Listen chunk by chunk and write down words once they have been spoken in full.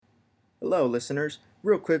Hello, listeners.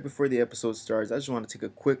 Real quick before the episode starts, I just want to take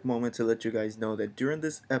a quick moment to let you guys know that during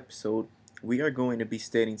this episode, we are going to be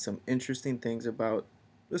stating some interesting things about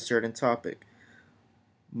a certain topic.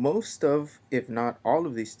 Most of, if not all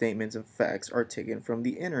of these statements and facts are taken from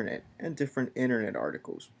the internet and different internet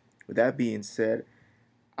articles. With that being said,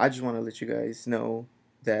 I just want to let you guys know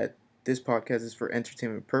that this podcast is for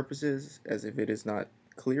entertainment purposes, as if it is not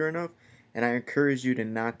clear enough, and I encourage you to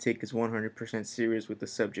not take us 100% serious with the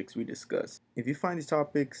subjects we discuss. If you find these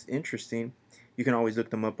topics interesting, you can always look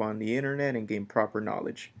them up on the internet and gain proper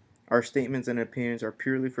knowledge. Our statements and opinions are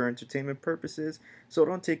purely for entertainment purposes, so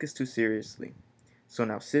don't take us too seriously. So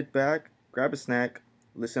now sit back, grab a snack,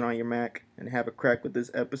 listen on your Mac, and have a crack with this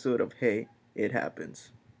episode of Hey, It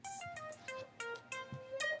Happens.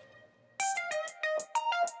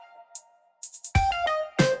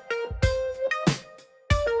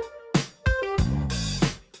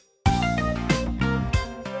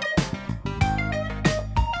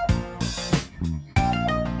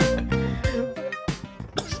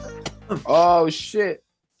 Oh shit!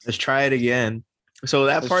 Let's try it again. So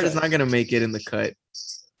that Let's part try is not gonna make it in the cut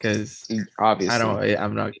because Obviously,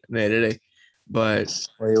 I'm not today. But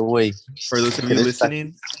Wait. for those of you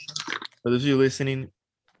listening,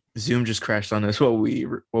 Zoom just crashed on us while we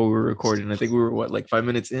were recording. I think we were like 5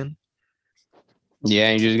 minutes in.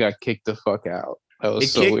 Yeah, you just got kicked the fuck out. That was It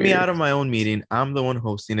so kicked weird. me out of my own meeting. I'm the one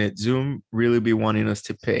hosting it. Zoom really be wanting us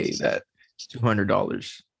to pay that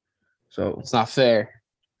 $200. So It's not fair.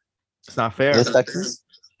 it's not fair. Yes, taxes?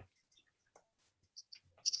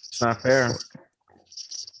 It's not fair.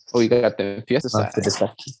 Oh, you got the Fiesta Not for side. the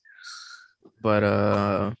taxes.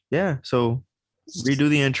 But yeah. So redo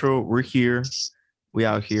the intro. We're here. We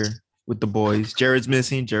out here with the boys. Jared's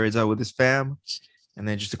missing. Jared's out with his fam. And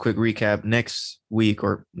then just a quick recap. Next week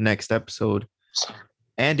or next episode,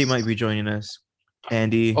 Andy might be joining us.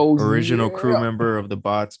 Andy, Oh, original yeah. crew member of the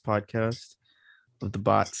Bots podcast. Of the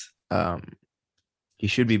Bots. He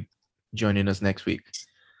should be joining us next week.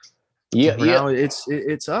 Yeah, For now,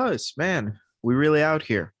 it's us, man. We really out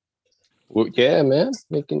here. Well, yeah, man,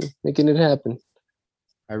 making it happen.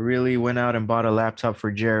 I really went out and bought a laptop for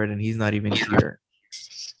Jared, and he's not even here.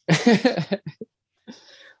 I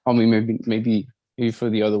mean, maybe for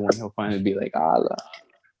the other one, he'll finally be like,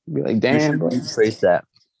 be like, You damn, should bro. rephrase that.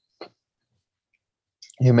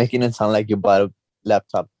 You're making it sound like you bought a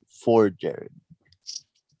laptop for Jared.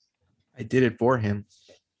 I did it for him.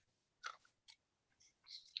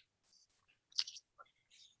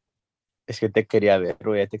 Es que te quería ver,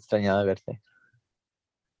 bro. Ya te extrañaba verte.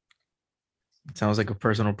 It sounds like a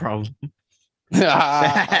personal problem.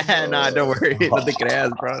 Nah, don't worry. No te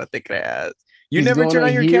creas, bro. No te creas. You He's never going turn on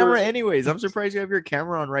on your here. camera anyways. I'm surprised you have your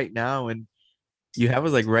camera on right now and you have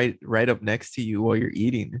us like right up next to you while you're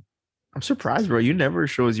eating. I'm surprised, bro. You never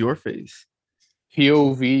show us your face.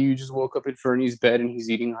 POV, you just woke up in Fernie's bed and he's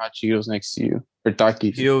eating hot Cheetos next to you. Or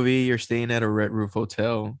Takis. POV, you're staying at a Red Roof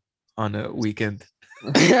Hotel on a weekend.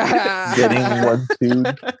 Getting one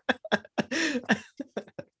food.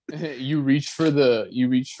 You reach for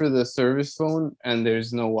the service phone and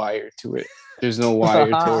there's no wire to it. There's no wire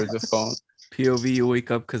towards the phone. POV, you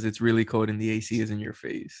wake up because it's really cold and the AC is in your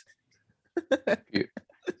face.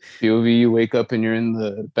 POV, you wake up and you're in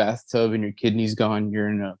the bathtub and your kidney's gone. You're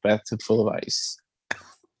in a bathtub full of ice.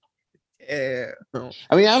 Yeah.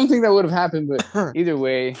 I mean, I don't think that would have happened, but either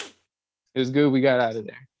way, it was good. We got out of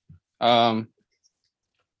there.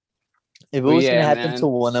 If it But was yeah, gonna happen man. to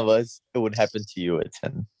one of us, it would happen to you at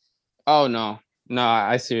 10. Oh no,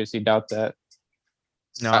 I seriously doubt that.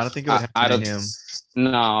 No, I don't think it would I happen to don't- him.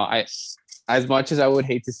 No, as much as I would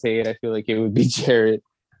hate to say it, I feel like it would be Jared.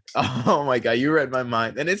 Oh my god, you read my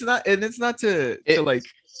mind. And it's not to like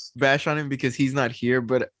bash on him because he's not here,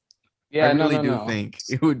 but Yeah, I really no. think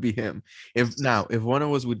it would be him. If one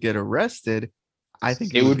of us would get arrested, I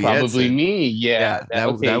think It would be probably Edson. me. Yeah, that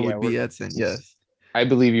would be Edson. Yes. I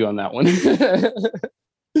believe you on that one.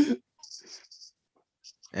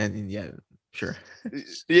 And yeah, sure.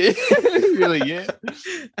 Yeah, really, yeah.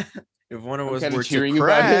 If one of I'm us kinda were cheering to you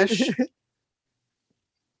about it. crash,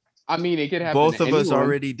 I mean, it could happen. both to of us anyone.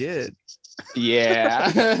 already did.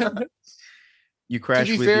 Yeah. You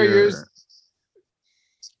crashed be with fair, your. yours-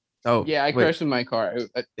 Oh Yeah, I wait. crashed with my car.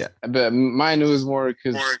 Yeah. But mine was more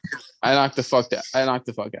because I knocked the fuck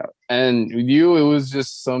out. And with you, it was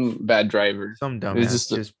just some bad driver. Some It was dumbass just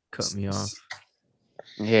just cut me off.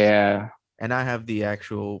 Yeah. And I have the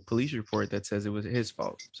actual police report that says it was his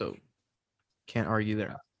fault. So can't argue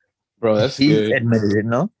there. Bro, that's He good. admitted it,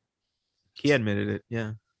 no? He admitted it.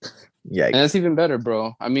 Yeah. Yeah. And that's even better,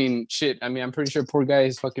 bro. I mean, shit. I mean, I'm pretty sure poor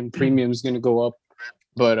guy's fucking premium is gonna go up.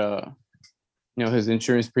 But his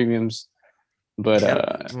insurance premiums. But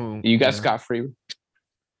Well, you got yeah. scot-free.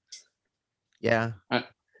 Yeah. I-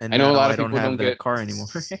 And I know a now lot I of don't people have don't that get. car anymore.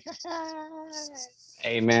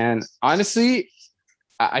 Hey man, honestly,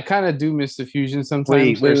 I kind of do miss the Fusion Wait,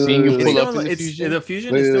 sometimes, or wait, seeing you wait, It's pull wait, still up in, in the it's Fusion. the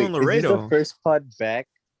Fusion wait, is wait, still wait. in Is this the Laredo. first pod back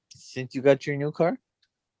since you got your new car?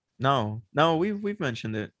 No, we've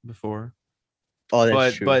mentioned it before. Oh,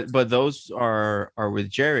 that's true. But those are with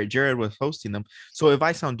Jared. Jared was hosting them. So if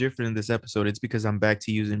I sound different in this episode, it's because I'm back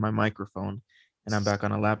to using my microphone and I'm back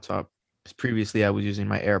on a laptop. 'Cause previously I was using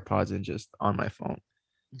my AirPods and just on my phone.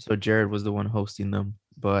 So Jared was the one hosting them,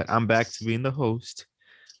 but I'm back to being the host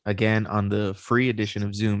again on the free edition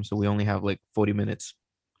of Zoom. So we only have like 40 minutes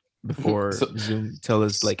before So Zoom tell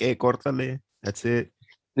us like, hey, cortale. That's it.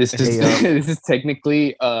 this is Hey, this is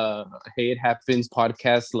technically Hey It Happens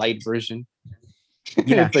podcast light version.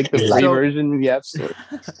 Yeah. It's like the Light. free So- version in the App Store.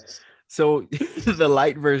 So the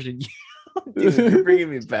light version, dude, you're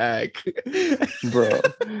bringing me back, Bro,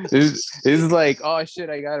 this is like, oh shit,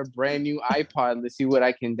 I got a brand new iPod. Let's see what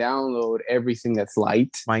I can download. Everything that's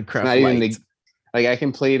light. Minecraft Not even light. like I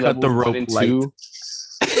can play Cut the levels 1 rope and light. 2.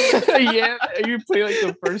 Yeah, you play like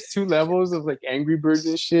the first 2 levels of like Angry Birds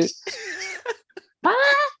and shit.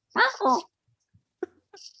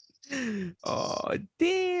 Oh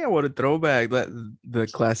damn! What a throwback! The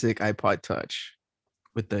classic iPod Touch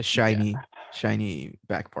with the shiny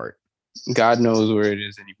back part. God knows where it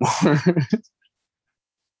is anymore.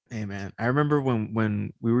 Hey man, I remember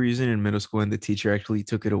when we were using it in middle school and the teacher actually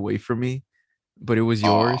took it away from me, but it was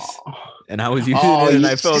yours. Oh. And I was using Oh, it and you-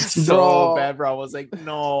 I felt so bro. bad, bro. I was like,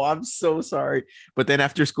 no, I'm so sorry. But then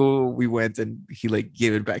after school, we went and he like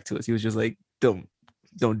gave it back to us. He was just like, don't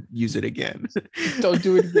use it again. Don't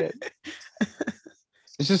do it again.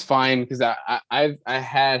 It's just fine because I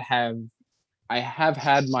have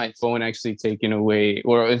had my phone actually taken away,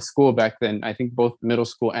 or in school back then. I think both middle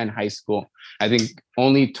school and high school. I think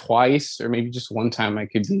only twice or maybe just one time I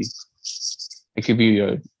could be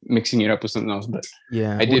mixing it up with something else, but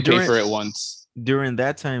Yeah. I did pay for it once. During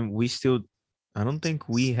that time, I don't think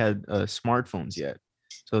we had smartphones yet.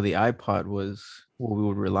 So the iPod was what we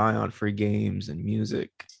would rely on for games and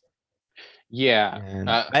music. Yeah, And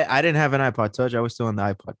I didn't have an iPod Touch. I was still on the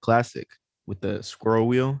iPod Classic with the scroll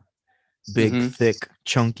wheel. Big, Mhm. thick,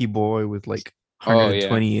 chunky boy with like Oh, yeah.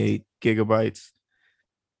 128 gigabytes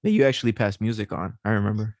that you actually passed music on. I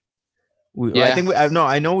remember. I Yeah. think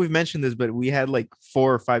I know we've mentioned this, but we had like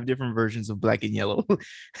 4 or 5 different versions of Black and Yellow.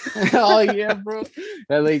 Oh yeah, bro.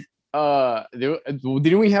 That like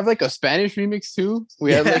didn't we have like a Spanish remix too?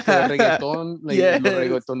 We had like a reggaeton, like Yes. los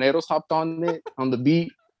reggaetoneros hopped on it on the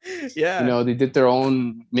beat. Yeah. They did their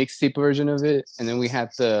own mixtape version of it, and then we had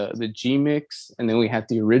the G mix, and then we had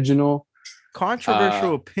the original.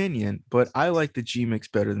 Controversial opinion, but I like the G mix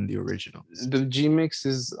better than the original. The G mix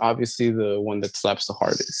is obviously the one that slaps the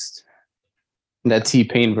hardest. That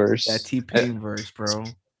T-Pain verse. That T-Pain verse, bro.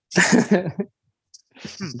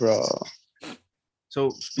 Bro. So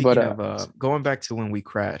speaking But, of going back to when we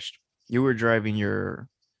crashed, you were driving your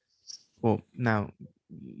now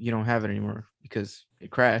you don't have it anymore because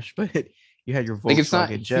it crashed, but you had your Volkswagen Like it's not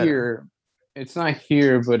Jetta. here. It's not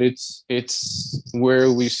here, but it's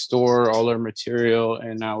where we store all our material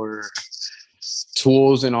and our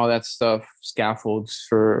tools and all that stuff, scaffolds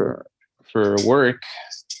for work.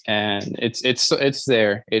 And it's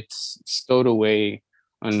there. It's stowed away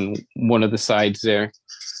on one of the sides there.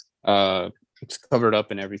 It's covered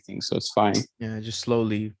up and everything, so it's fine. Yeah, just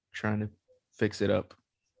slowly trying to fix it up.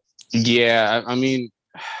 Yeah, I mean,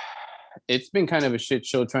 it's been kind of a shit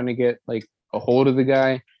show trying to get like a hold of the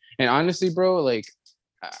guy. And honestly, bro, like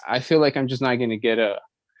I feel like I'm just not gonna get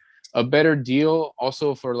a better deal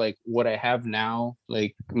also for like what I have now,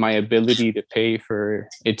 like my ability to pay for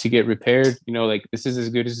it to get repaired. Like this is as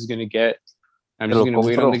good as it's gonna get. I'm Te just lo gonna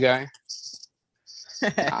wait on the compro.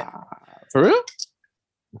 guy. For real?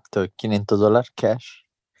 To $500 cash.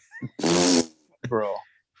 Bro.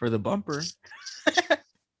 For the bumper.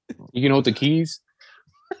 You can hold the keys.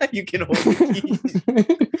 You can hold the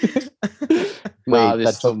keys. Nah, Wait, there's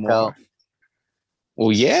that still took more. out.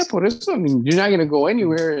 Well, yeah, por eso. I mean, you're not gonna go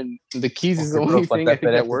anywhere, and the keys is the Okay, only pero thing I ¿cuánta think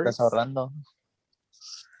feria that te works. estás ahorrando?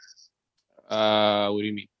 What do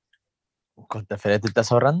you mean? ¿Cuánta feria te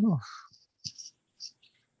estás ahorrando?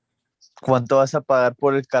 ¿Cuánto vas a pagar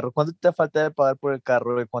por el carro? ¿Cuánto te falta de pagar por el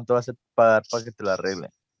carro y cuánto vas a pagar para que te lo arregle?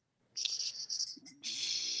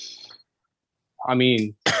 I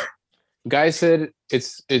mean, guy said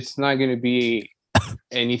it's not gonna be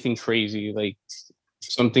anything crazy, like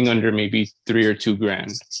something under maybe 3 or 2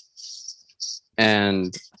 grand,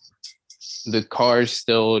 and the car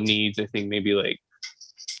still needs, I think, maybe like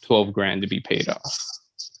 12 grand to be paid off.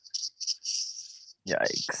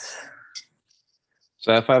 Yikes.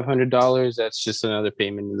 So that $500, that's just another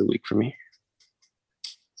payment of the week for me.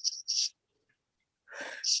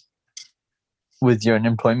 With your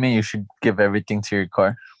unemployment, you should give everything to your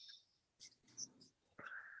car.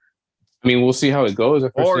 I mean, we'll see how it goes. I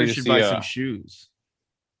first Or need you to should see, buy some shoes.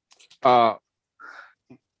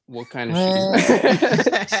 What kind of shoes?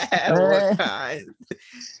 What kind?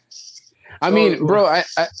 I mean, bro, I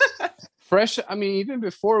fresh. I mean, even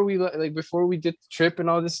before we before we did the trip and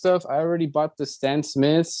all this stuff, I already bought the Stan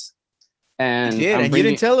Smiths, and You did, I'm and you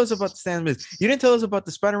didn't tell us about the Stan Smiths. You didn't tell us about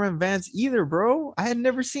the Spider-Man Vans either, bro. I had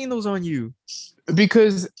never seen those on you.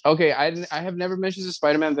 because okay, I have never mentioned the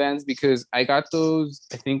Spider-Man Vans because I got those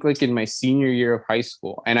I think like in my senior year of high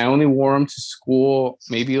school, and I only wore them to school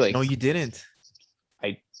maybe like No, you didn't.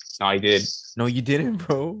 no, I did. No, you didn't,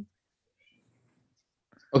 bro.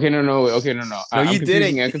 Okay, no. No, I'm you confusing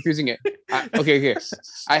didn't. it. I'm confusing it. Okay.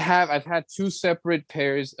 I've had two separate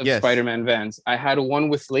pairs of Yes. Spider-Man Vans. I had one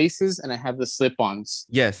with laces and I had the slip-ons.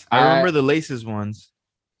 Yes, I remember the laces ones.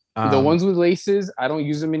 The ones with laces, I don't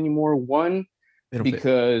use them anymore. One, they don't fit.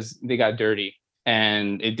 because they got dirty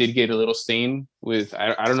and it did get a little stain with,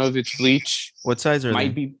 I don't know if it's bleach. What size are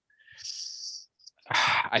Might they? be.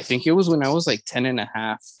 I think it was when I was like 10 and a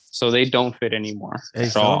half. So they don't fit anymore Hey,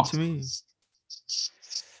 at show all. them to me.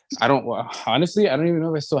 I don't, honestly, I don't even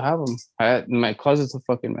know if I still have them. My closet's a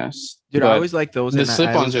fucking mess. Dude, But I always like those. the And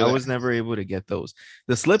slip-ons are I there. was never able to get those.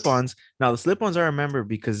 The slip-ons. Now the slip-ons I remember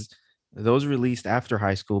because those released after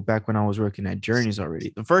high school, back when I was working at Journeys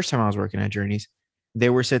already. The first time I was working at Journeys, they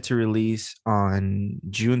were set to release on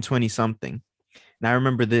June 20 something. And I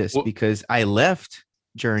remember this Well- because I left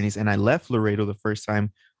Journeys and I left Laredo the first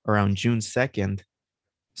time around June 2nd.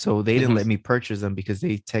 So they didn't Mhm. let me purchase them because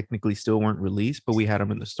they technically still weren't released, but we had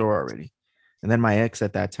them in the store already. And then my ex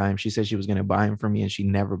at that time, she said she was going to buy them for me and she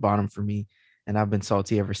never bought them for me. And I've been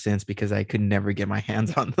salty ever since because I could never get my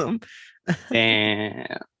hands on them. And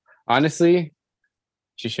honestly,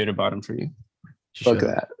 she should have bought them for you. She Fuck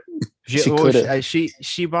should've. that. She, She well, could've.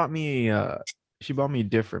 she bought me a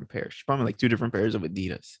different pair. She bought me like 2 different pairs of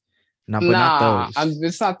Adidas. But not those.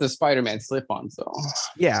 It's not the Spider-Man slip-ons though.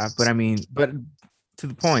 Yeah, but I mean, but to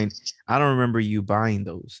the point, I don't remember you buying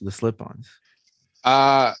those, the slip-ons.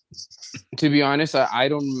 To be honest, I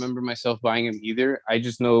don't remember myself buying them either. I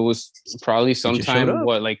just know it was probably just showed sometime up.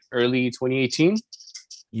 like early 2018.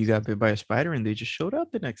 You got bit by a spider and they just showed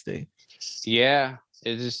up the next day. Yeah,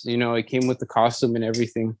 it just it came with the costume and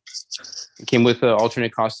everything. It came with the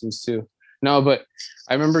alternate costumes too. No, but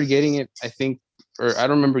I remember getting it. I think, or I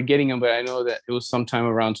don't remember getting them, but I know that it was sometime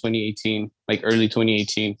around 2018, like early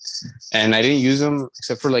 2018, and I didn't use them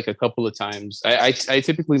except for like a couple of times. I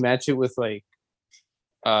typically match it with like,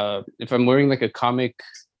 if I'm wearing like a comic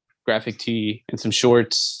graphic tee and some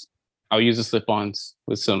shorts, I'll use the slip-ons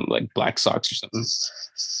with some like black socks or something.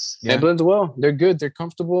 Yeah, it blends well. They're good. They're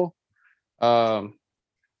comfortable. And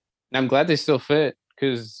I'm glad they still fit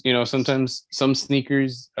because sometimes some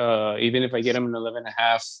sneakers, even if I get them in 11 and a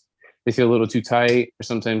half, they feel a little too tight, or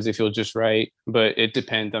sometimes they feel just right. But it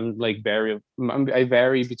depends. I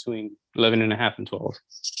vary between 11 and a half and 12.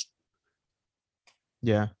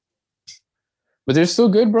 Yeah. But they're still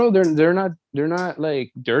good, bro. They're not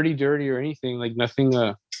like dirty or anything. Like nothing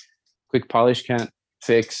quick polish can't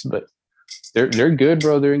fix, but they're good,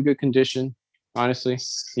 bro. They're in good condition, honestly,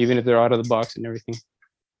 even if they're out of the box and everything.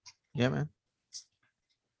 Yeah, man.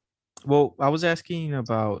 Well, I was asking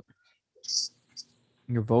about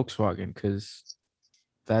your Volkswagen because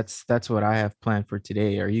that's what I have planned for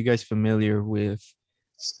today. Are you guys familiar with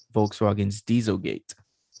Volkswagen's Dieselgate?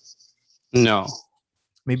 No.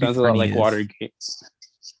 Maybe Sounds a lot Fernie like is. Watergate.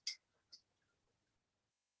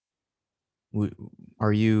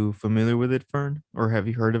 Are you familiar with it, Fern? Or have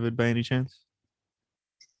you heard of it by any chance?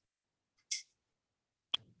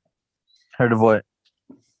 Heard of what?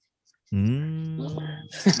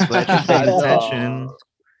 Glad you're paying No. attention.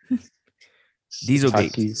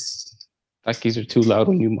 Dieselgate. Takis are too loud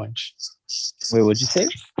when you munch. Wait, what'd you say?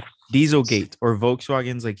 Dieselgate, or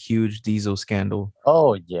Volkswagen's like huge diesel scandal.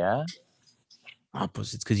 Oh, yeah.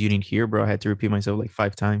 It's because you didn't hear, bro. I had to repeat myself like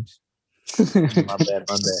 5 times. My bad.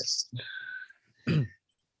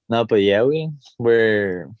 No, but yeah,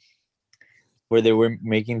 where they were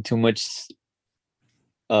making too much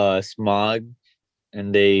smog,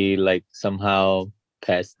 and they like somehow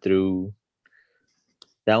passed through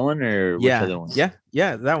that one, or which other one?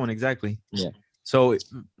 Yeah, that one exactly. Yeah. So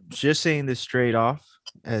just saying this straight off,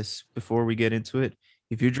 as before we get into it,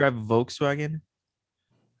 if you drive a Volkswagen,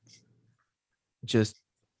 just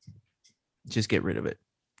get rid of it.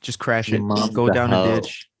 Just crash it. Mom, Go the down a hell?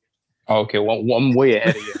 ditch. Okay, one way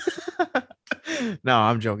ahead of you. No,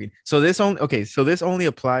 I'm joking. So this only okay. So this only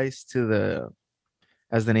applies to the,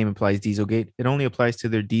 as the name implies, Dieselgate. It only applies to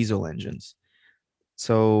their diesel engines.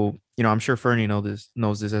 So I'm sure Fernie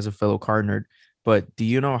knows this as a fellow car nerd. But do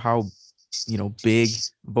you know how big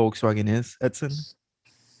Volkswagen is, Edson?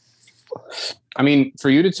 I mean, for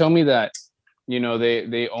you to tell me that,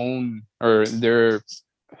 they own, or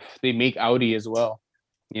they make Audi as well.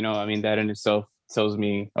 I mean, that in itself tells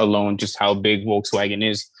me alone just how big Volkswagen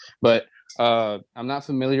is. But I'm not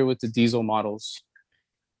familiar with the diesel models.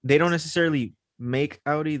 They don't necessarily make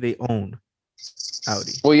Audi; they own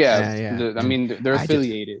Audi. Well, yeah, Yeah. I mean, they're I just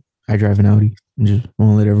affiliated. I drive an Audi. I just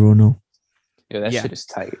want to let everyone know. Yeah, that Yeah. shit is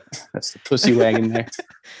tight. That's the pussy wagon there.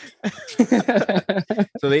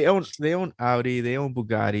 So they own Audi, they own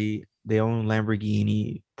Bugatti, they own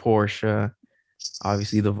Lamborghini, Porsche,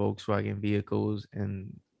 obviously the Volkswagen vehicles,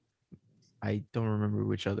 and I don't remember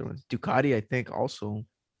which other ones. Ducati, I think also.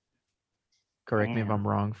 Correct me if Damn. I'm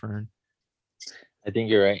wrong, Fern. I think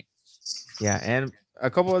you're right. Yeah, and a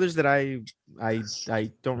couple others that I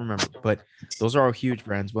don't remember, but those are all huge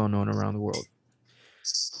brands, well known around the world.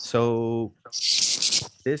 So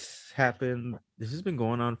this happened. This has been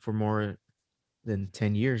going on for more than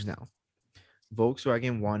 10 years now.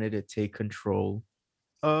 Volkswagen wanted to take control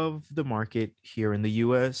of the market here in the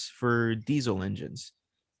US for diesel engines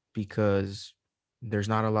because there's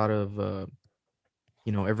not a lot of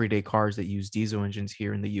everyday cars that use diesel engines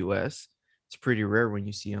here in the US. It's pretty rare when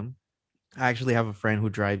you see them. I actually have a friend who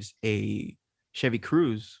drives a Chevy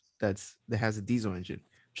Cruze that has a diesel engine,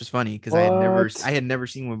 which is funny because What? I had never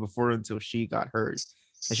seen one before until she got hers.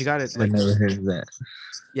 And she got it I like, never heard of that.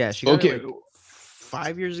 yeah, she got it Okay, like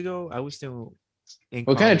 5 years ago. I was still in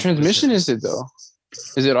what kind of college with transmission her. is it though?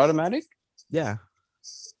 Is it automatic? Yeah.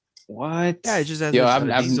 What? Yeah, it just has Yo,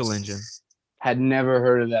 a diesel engine. had never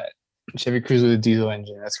heard of that. Chevy Cruze with a diesel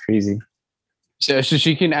engine. That's crazy. So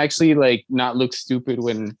she can actually like not look stupid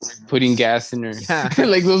when putting gas in her, Yeah.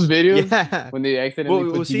 like those videos Yeah. when they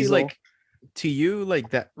accidentally put See, diesel. like to you, like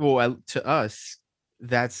that. Well, to us,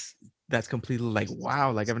 that's completely like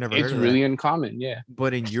wow. Like I've never It's heard of really that. uncommon. Yeah.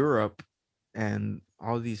 But in Europe and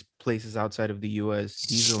all these places outside of the US,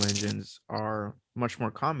 diesel engines are much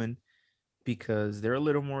more common because they're a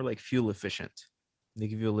little more like fuel efficient. They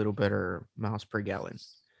give you a little better miles per gallon,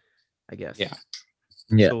 I guess. Yeah.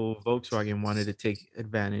 Yeah. So Volkswagen wanted to take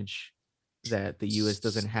advantage that the US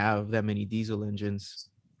doesn't have that many diesel engines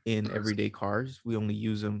in everyday cars. We only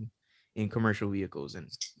use them in commercial vehicles and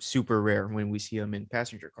super rare when we see them in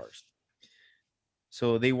passenger cars.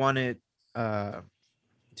 So they wanted to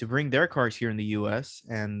bring their cars here in the US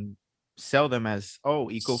and sell them as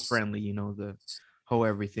eco-friendly, the whole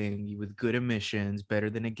everything with good emissions, better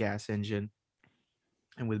than a gas engine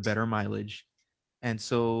and with better mileage. And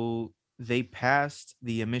so they passed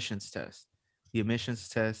the emissions test. The emissions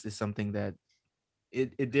test is something that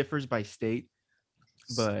it differs by state,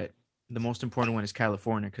 but the most important one is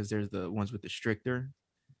California because there's the ones with the stricter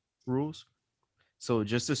rules. So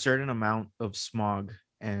just a certain amount of smog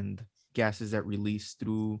and gases that release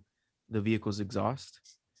through the vehicle's exhaust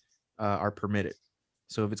are permitted.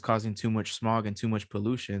 So if it's causing too much smog and too much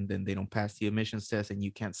pollution, then they don't pass the emissions test and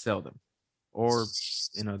you can't sell them. Or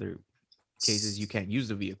in other cases, you can't use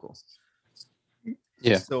the vehicle.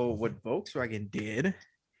 Yeah. So what Volkswagen did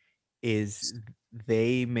is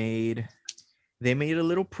they made a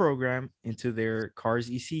little program into their cars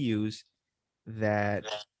ECUs that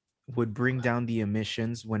would bring down the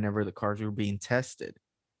emissions whenever the cars were being tested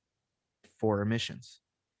for emissions.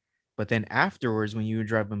 But then afterwards, when you would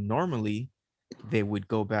drive them normally, they would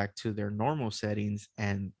go back to their normal settings,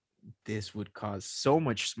 and this would cause so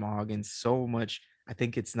much smog and so much, I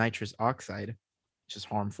think it's nitrous oxide, which is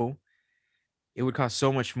harmful. It would cost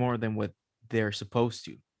so much more than what they're supposed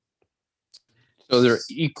to. So they're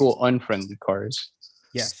eco unfriendly cars.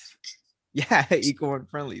 Yes. Yeah, eco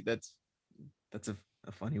unfriendly. That's a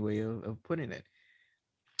funny way of putting it.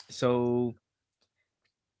 So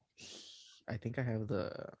I think I have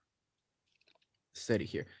the study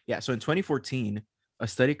here. Yeah, so in 2014, a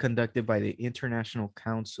study conducted by the International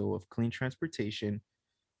Council of Clean Transportation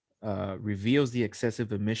reveals the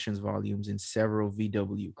excessive emissions volumes in several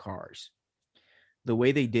VW cars. The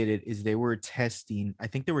way they did it is they were testing, I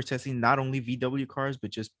think they were testing not only VW cars,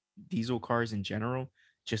 but just diesel cars in general,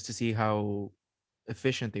 just to see how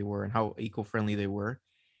efficient they were and how eco-friendly they were.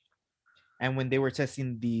 And when they were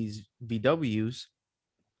testing these VWs,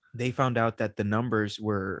 they found out that the numbers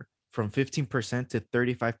were from 15% to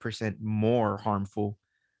 35% more harmful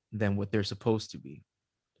than what they're supposed to be.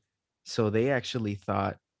 So they actually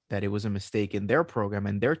thought that it was a mistake in their program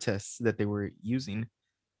and their tests that they were using.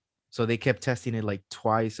 So they kept testing it like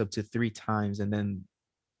twice, up to 3 times, and then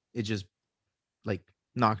it just like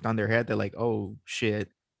knocked on their head. They're like, "Oh shit,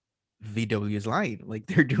 VW is lying. Like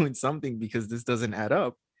they're doing something because this doesn't add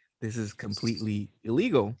up. This is completely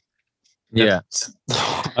illegal." Yeah.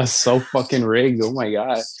 That's so fucking rigged. Oh my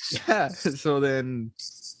god. Yeah. So then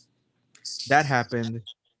that happened.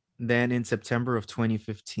 Then in September of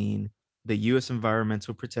 2015, the U.S.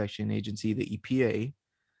 Environmental Protection Agency, the EPA,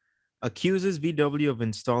 accuses VW of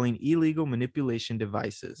installing illegal manipulation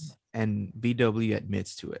devices, and VW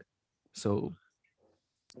admits to it. So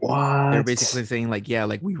they're What? basically saying like, yeah,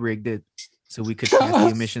 like we rigged it so we could pass the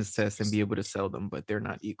emissions test and be able to sell them, but they're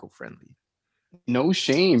not eco-friendly. No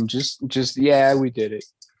shame. Just yeah, we did it.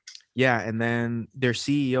 Yeah, and then their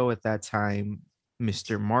CEO at that time,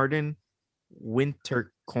 Mr. Martin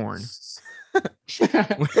Winterkorn.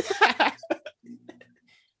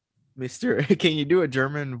 Mr. Can you do a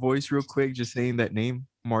German voice real quick, just saying that name,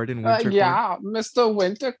 Martin Winterkorn? Yeah, Mr.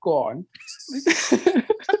 Winterkorn.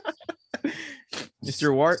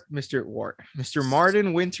 Mr.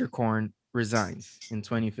 Martin Winterkorn resigns in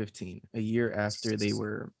 2015, a year after they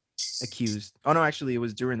were accused. Oh no, actually, it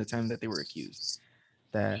was during the time that they were accused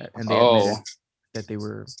and they admitted that they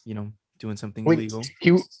were, doing something Wait, illegal.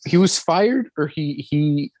 he was fired, or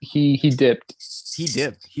he dipped. He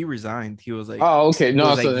dipped. He resigned. He was like, oh, okay,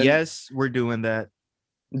 no, so yes, we're doing that.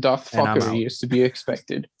 Doth and I'm fuckery out. is to be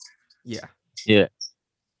expected. Yeah. Yeah.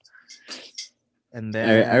 And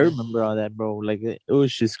then I remember all that, bro. Like it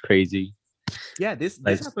was just crazy. Yeah, this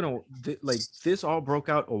Like- happened this all broke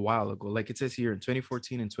out a while ago. Like it says here in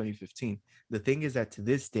 2014 and 2015. The thing is that to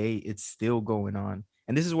this day it's still going on.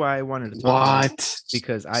 And this is why I wanted to talk about it,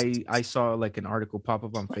 because I saw like an article pop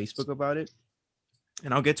up on Facebook about it.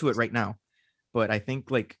 And I'll get to it right now. But I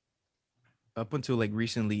think like up until like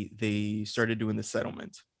recently they started doing the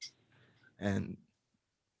settlement and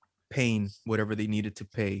paying whatever they needed to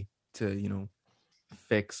pay to,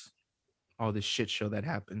 fix all this shit show that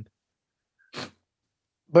happened.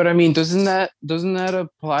 But I mean, doesn't that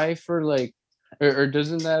apply for like, or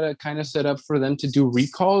doesn't that kind of set up for them to do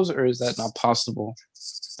recalls, or is that not possible?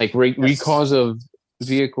 Like recalls of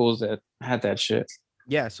vehicles that had that shit.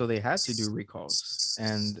 Yeah, so they had to do recalls,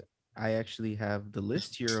 and I actually have the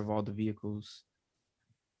list here of all the vehicles.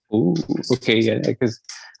 Ooh, okay, yeah, because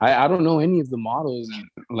I don't know any of the models,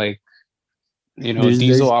 like There's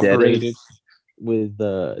diesel Jettas operated with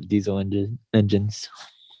diesel engines.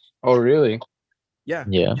 Oh, really? Yeah.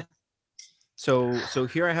 Yeah. So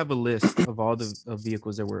here I have a list of all the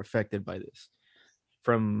vehicles that were affected by this.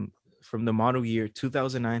 From the model year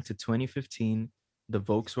 2009 to 2015, the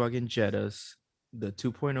Volkswagen Jettas, the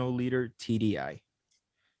 2.0 liter TDI,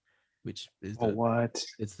 which is what?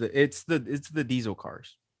 It's the diesel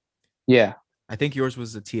cars. Yeah. I think yours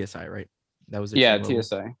was the TSI, right? That was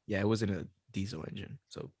TSI. Yeah, it wasn't a diesel engine,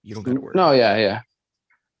 so you don't got to worry. No, yeah.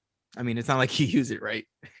 I mean, it's not like you use it, right?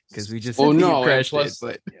 Because we just Oh said that no, you crashed it,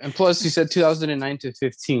 but and plus you said 2009 to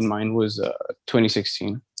 15. Mine was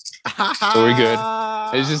 2016. So we're good.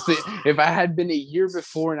 It's just if I had been a year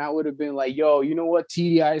before, and I would have been like, yo, you know what?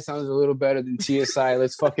 TDI sounds a little better than TSI.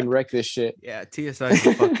 Let's fucking wreck this shit. Yeah, TSI is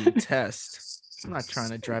a fucking test. I'm not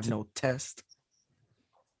trying to drive no test.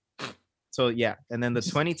 So yeah, and then the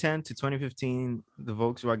 2010 to 2015, the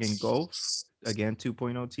Volkswagen Golf, again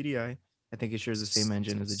 2.0 TDI. I think it shares the same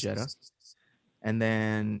engine as the Jetta. And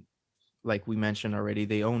then, like we mentioned already,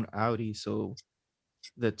 they own Audi. So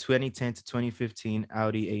the 2010 to 2015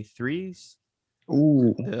 Audi A3s.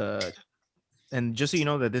 Ooh. And just so you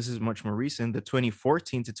know that this is much more recent, the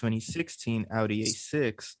 2014 to 2016 Audi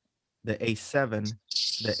A6, the A7,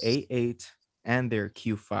 the A8, and their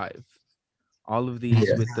Q5. All of these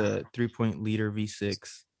with the 3.0-liter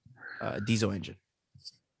V6 diesel engine.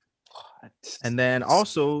 And then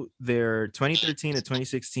also their 2013 to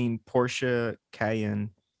 2016 Porsche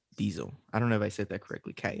Cayenne diesel. I don't know if I said that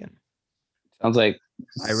correctly. Cayenne. Sounds like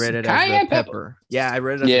I read it Cayenne as the pepper. Yeah, I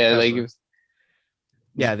read it as yeah, the like pepper.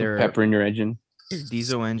 Yeah, they're pepper in your engine.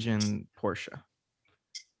 Diesel engine Porsche.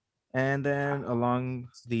 And then along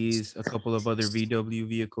these, a couple of other VW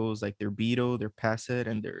vehicles like their Beetle, their Passat,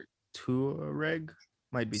 and their Touareg.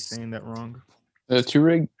 Might be saying that wrong. The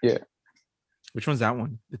Touareg? Yeah. Which one's that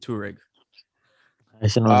one? The Touareg. I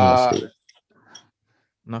should know how to say it.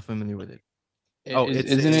 I'm not familiar with it.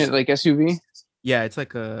 Isn't it like SUV? Yeah, it's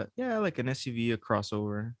like an SUV, a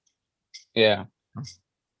crossover. Yeah.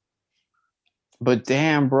 But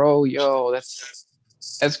damn, bro, yo,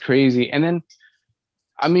 that's crazy. And then,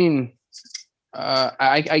 I mean,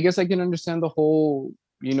 I guess I can understand the whole,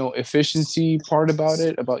 efficiency part about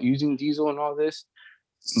it, about using diesel and all this.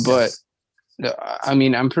 But I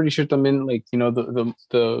mean, I'm pretty sure también, like,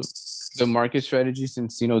 the market strategy,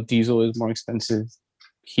 since diesel is more expensive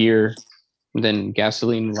here than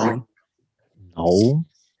gasoline alone. No,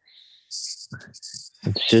 it's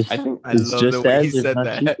just I think I it's love the just way he as if said not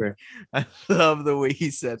that. cheaper. I love the way he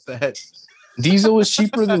said that. diesel is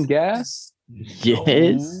cheaper than gas.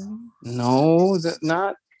 Yes. No, that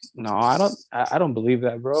not. No, I don't. I don't believe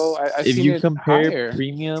that, bro. I've If seen you it compare higher.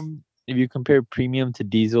 premium, if you compare premium to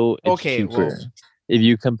diesel, it's Okay, well, cheaper. If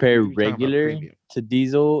you compare you're talking about regular premium. to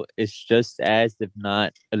diesel, it's just as if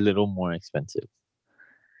not a little more expensive.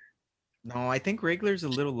 No, I think regular's a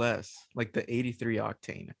little less, like the 83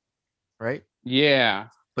 octane, right? Yeah,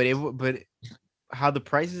 But how the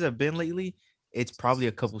prices have been lately, it's probably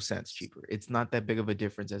a couple cents cheaper. It's not that big of a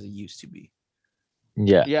difference as it used to be.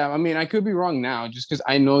 Yeah. yeah. I mean, I could be wrong now, just because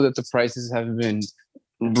I know that the prices have been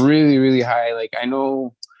really, really high. Like, I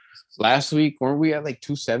know last week weren't we at like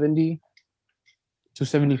 270,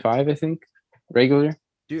 275, I think, regular.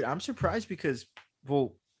 Dude, I'm surprised because,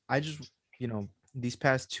 well, I just, these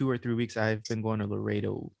past 2 or 3 weeks, I've been going to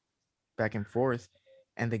Laredo back and forth,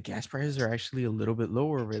 and the gas prices are actually a little bit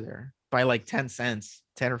lower over there by like 10 cents,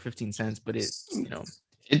 10 or 15 cents. But Yeah,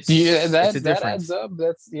 it's a that adds difference. up.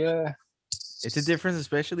 That's yeah. It's a difference,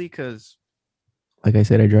 especially because, like I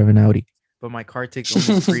said, I drive an Audi, but my car takes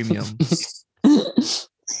only premium.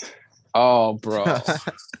 Oh, bro.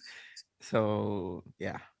 So,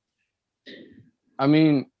 yeah. I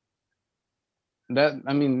mean,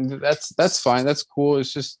 that's fine. That's cool.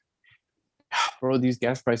 It's just, bro, these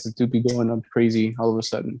gas prices do be going up crazy all of a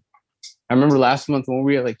sudden. I remember last month when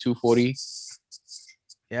we were at like 240.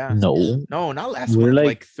 Yeah. No. No, not last We're month, like-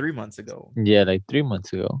 like 3 months ago. Yeah, like 3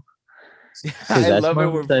 months ago. I last love it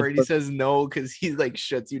month when I Freddie put- says no because he like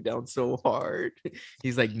shuts you down so hard.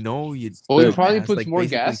 He's like, no, you. Well, he Look, probably dumbass," puts like, more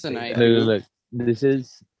basically gas than say I that. do. Look, this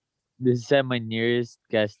is at my nearest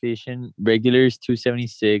gas station. Regular is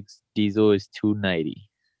 276, diesel is 290.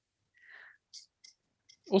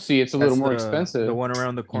 We'll see. It's a That's little more the expensive. one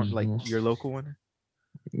around the corner, like Mhm. your local one.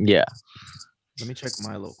 Yeah. Let me check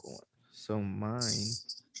my local one. So mine.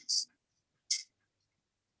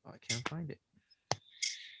 Oh, I can't find it.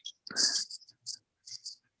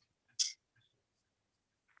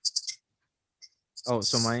 Oh,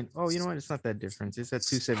 so mine. Oh, you know what? It's not that difference. It's at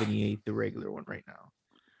 278, the regular one right now.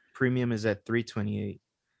 Premium is at 328,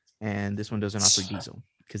 and this one doesn't offer diesel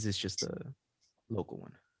because it's just a local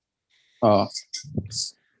one. Oh,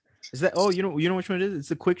 Is that? Oh, you know which one it is? It's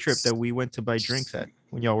the Quick Trip that we went to buy drinks at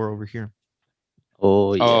when y'all were over here.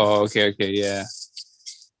 Oh yeah. oh, okay, yeah.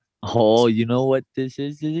 Oh, you know what this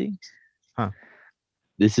is, Dizzy? Huh.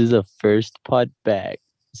 This is the first pot back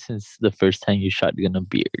since the first time you shotgun a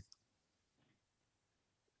beer.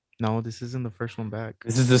 No, this isn't the first one back.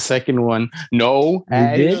 This is the second one. No,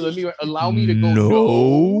 You did? let me allow me to go.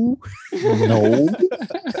 No. No.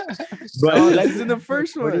 Bro, I No, feel this like isn't the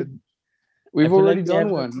first recorded- one. We've I feel already like we done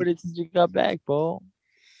haven't one. recorded since you got back, bro.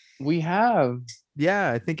 We have.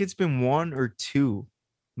 Yeah, I think it's been one or two.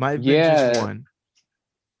 Might have been Yeah. just one.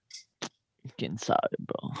 Getting solid,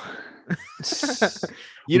 bro.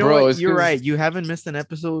 You know Bro, what? it's You're 'cause- right. You haven't missed an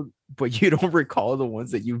episode, but you don't recall the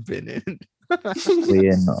ones that you've been in.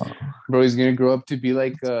 Yeah, no. Bro, he's gonna grow up to be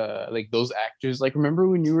like those actors. Like, remember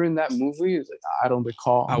when you were in that movie? It's like, I don't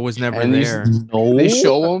recall. I was never And there. No.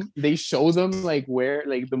 They show them like where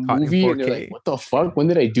like the Caught in movie, and they're 4K. like, what the fuck? When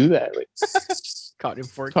did I do that? Like, Caught in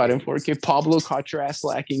 4K. caught in 4K. Pablo caught your ass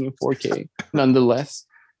lacking in 4K. Nonetheless.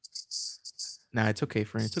 Nah, it's okay,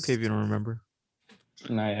 friend. It's okay if you don't remember.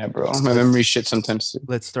 Nah, yeah, bro. My memory shit sometimes too.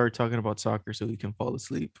 Let's start talking about soccer so we can fall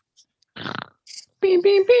asleep. Beep,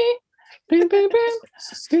 beep, beep. Beep, beep, beep.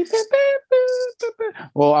 Beep, beep, beep, beep, beep.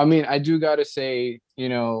 Well, I mean, I do gotta say,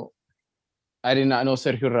 I did not know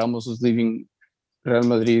Sergio Ramos was leaving Real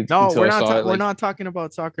Madrid. No, until we're I not. saw it, We're like- not talking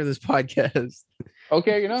about soccer this podcast.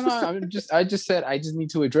 Okay, no. I just said I just need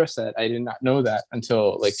to address that. I did not know that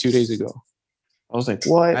until like 2 days ago. I was like,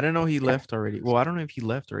 what? I don't know. He left already. Well, I don't know if he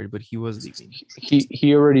left already, but he was leaving.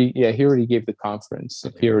 He already gave the conference.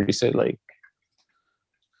 He already said like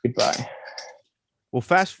goodbye. Well,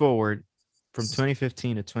 fast forward from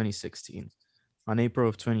 2015 to 2016. On April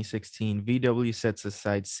of 2016, VW sets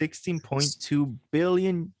aside 16.2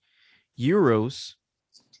 billion euros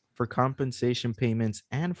for compensation payments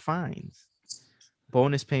and fines.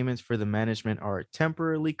 Bonus payments for the management are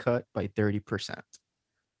temporarily cut by 30%.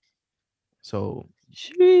 So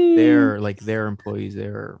they're like their employees,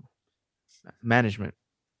 their management,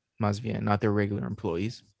 más bien, not their regular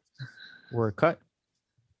employees, were cut.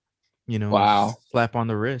 Wow. Slap on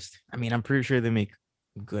the wrist. I mean, I'm pretty sure they make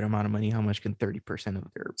a good amount of money. How much can 30% of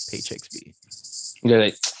their paychecks be? They're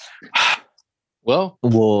like, Well,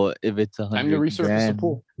 Well, if it's time to 100 resurface the grand,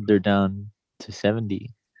 pool. they're down to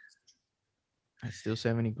 70. That's still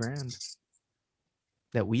 70 grand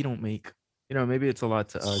that we don't make. You know, maybe it's a lot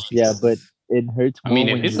to us. Yeah, but because- it hurts I more mean,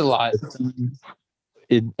 when it is a you're lot. accustomed.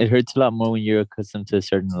 It hurts a lot more when you're accustomed to a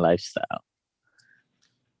certain lifestyle.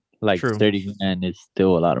 Like True. 30 grand is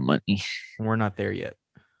still a lot of money. We're not there yet.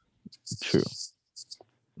 True.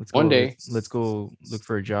 Let's One go, day. Let's go look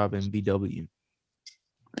for a job in VW.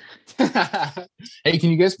 Hey, can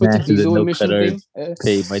you guys put the Nah, so diesel they'll emission cut our thing?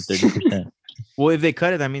 pay by 30% Well, if they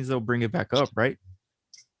cut it, that means they'll bring it back up, right?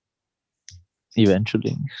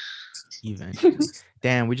 eventually. Eventually.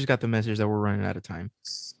 Damn, we just got the message that we're running out of time.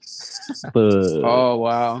 But Oh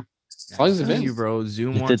wow! As long I'm as it telling you, ends. bro.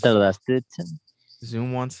 Zoom ¿Usted wants tardaste, Tim?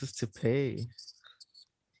 Zoom wants us to pay.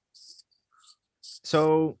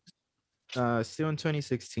 So, still in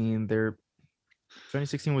 2016,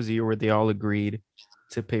 2016 was the year where they all agreed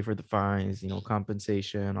to pay for the fines,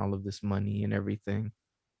 compensation, all of this money and everything.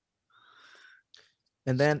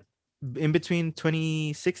 And then in between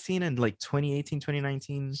 2016 and like 2018,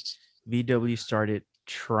 2019, VW started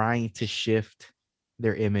trying to shift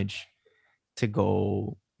their image to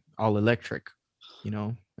go all electric.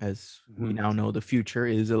 As we now know, the future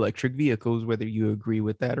is electric vehicles, whether you agree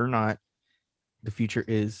with that or not. The future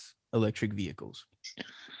is electric vehicles.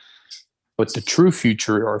 But the true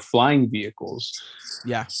future are flying vehicles.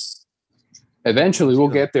 Yeah. Eventually, we'll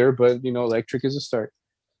get there, but electric is a start.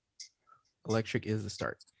 Electric is the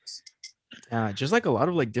start. Just like a lot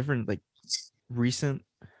of like different like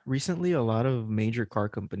recently, a lot of major car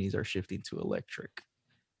companies are shifting to electric.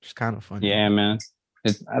 It's kind of funny. Yeah, man.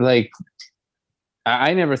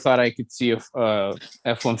 I never thought I could see a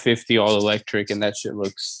F-150 all electric, and that shit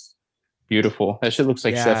looks beautiful. That shit looks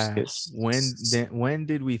like chef's kiss. When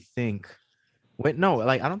did we think? No,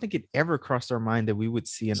 like I don't think it ever crossed our mind that we would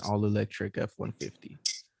see an all electric F-150.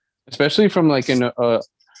 Especially from like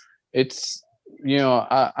it's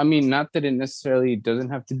I mean, not that it necessarily doesn't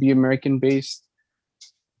have to be American based,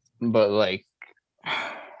 but like,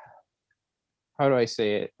 how do I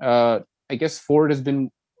say it? I guess Ford has been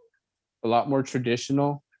a lot more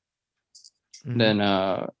traditional than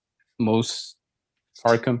most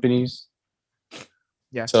car companies.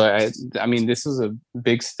 Yeah. So I mean, this is a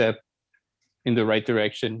big step in the right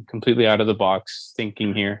direction, completely out of the box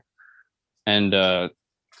thinking here, and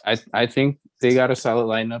I think they got a solid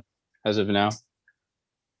lineup as of now.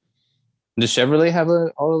 Does Chevrolet have a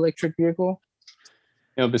all electric vehicle?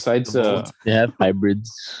 Besides they have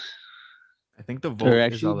hybrids. I think the Volt Or is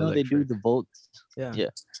actually, all no, electric. they do the Volts. Yeah. Yeah.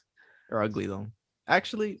 They're ugly though.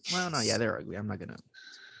 Actually, well, no, yeah, they're ugly. I'm not gonna.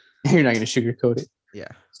 You're not gonna sugarcoat it. Yeah.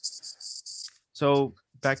 So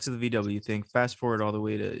back to the VW thing. Fast forward all the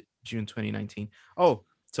way to June 2019. Oh,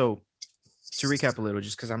 so to recap a little,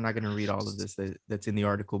 just because I'm not gonna read all of this that's in the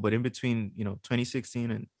article, but in between,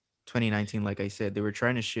 2016 and 2019, like I said, they were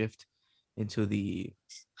trying to shift into the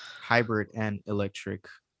hybrid and electric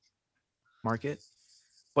market.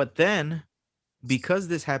 But then, because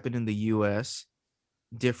this happened in the US,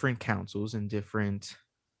 different councils and different,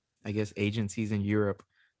 I guess, agencies in Europe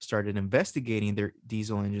started investigating their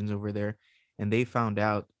diesel engines over there, and they found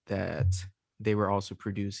out that they were also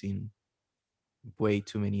producing way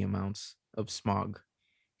too many amounts of smog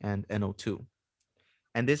and NO2.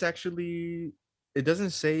 And this actually, it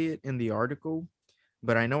doesn't say it in the article,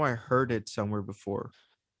 but I know I heard it somewhere before.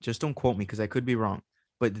 Just don't quote me because I could be wrong.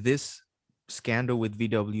 But this scandal with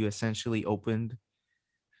VW essentially opened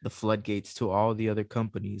the floodgates to all the other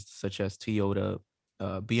companies, such as Toyota,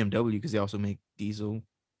 BMW, because they also make diesel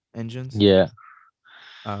engines. Yeah.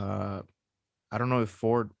 I don't know if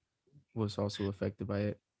Ford was also affected by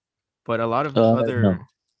it, but a lot of No. other.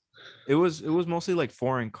 It was mostly like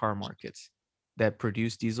foreign car markets that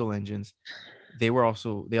produce diesel engines. They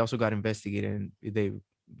also got investigated, and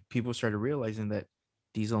people started realizing that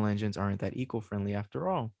diesel engines aren't that eco-friendly after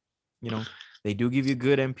all. They do give you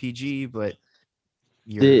good MPG, but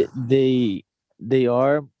They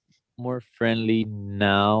are more friendly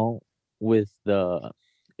now with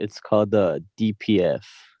it's called the DPF,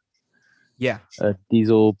 yeah,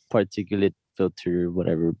 diesel particulate filter,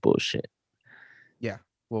 whatever bullshit. yeah.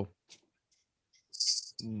 Well,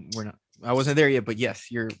 we're not. I wasn't there yet, but yes,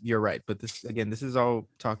 you're right. But this is all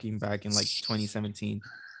talking back in like 2017,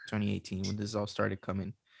 2018 when this all started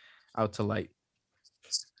coming out to light.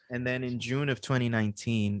 And then in June of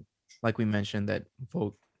 2019, like we mentioned, that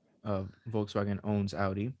Volkswagen owns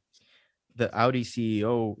Audi. The Audi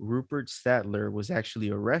CEO, Rupert Stadler, was actually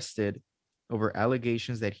arrested over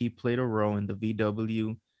allegations that he played a role in the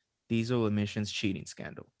VW diesel emissions cheating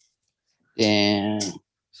scandal. Damn.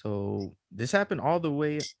 So this happened all the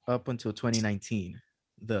way up until 2019.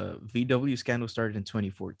 The VW scandal started in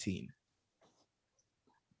 2014.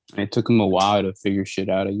 It took them a while to figure shit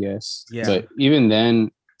out, I guess. Yeah. But even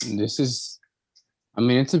then, this is, I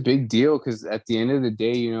mean, it's a big deal because at the end of the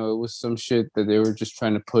day, you know, it was some shit that they were just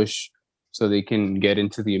trying to push so they can get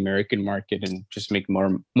into the American market and just make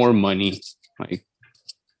more money. Like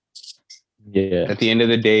Yeah. at the end of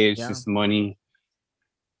the day, it's Yeah. just money.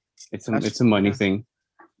 It's That's- a money yeah. thing.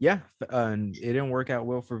 Yeah, and it didn't work out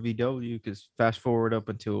well for VW because fast forward up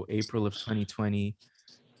until April of 2020,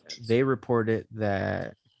 they reported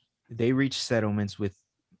that they reached settlements with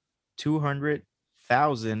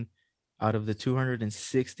 200,000 out of the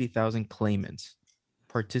 260,000 claimants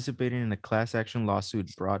participating in a class action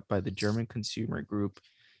lawsuit brought by the German consumer group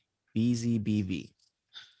BZBV.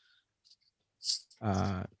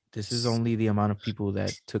 This is only the amount of people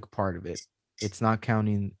that took part of it. It's not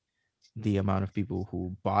counting the amount of people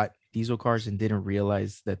who bought diesel cars and didn't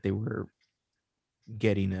realize that they were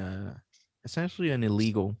getting essentially an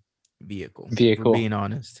illegal vehicle. For being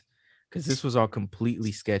honest, because this was all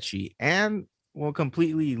completely sketchy and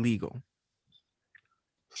completely illegal.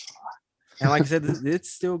 And like I said,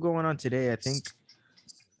 it's still going on today. I think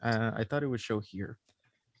I thought it would show here,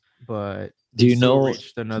 but Do you they still know?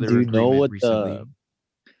 reached another Do you know agreement what recently.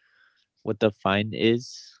 the fine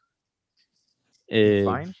is? The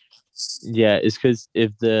fine? Yeah, it's because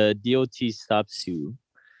if the DOT stops you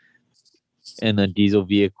in a diesel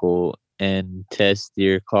vehicle and tests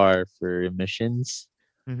your car for emissions,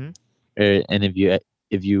 Mhm. and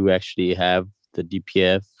if you actually have the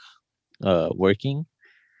DPF working,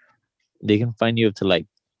 they can fine you up to like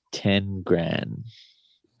 10 grand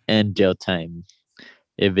and jail time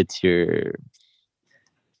if it's your,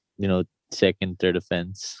 second, third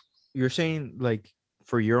offense. You're saying like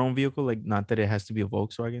for your own vehicle, like not that it has to be a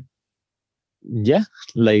Volkswagen? Yeah,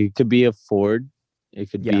 like it could be a Ford, it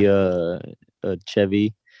could be a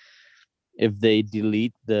Chevy. If they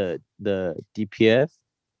delete the DPF,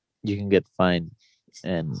 you can get fined.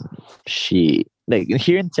 And like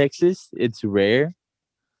here in Texas, it's rare,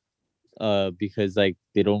 because like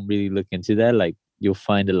they don't really look into that. Like you'll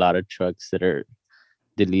find a lot of trucks that are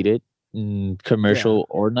deleted, commercial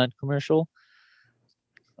or not commercial.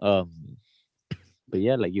 But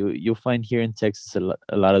yeah, like you'll find here in Texas a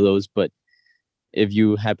lot of those. But if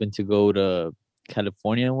you happen to go to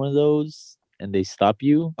California in one of those and they stop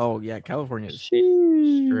you, Oh yeah, California is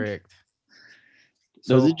sheesh. strict.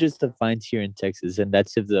 Those So are just the fines here in Texas, and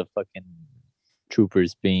that's if the fucking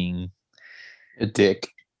troopers being A dick.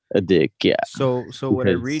 Yeah. so what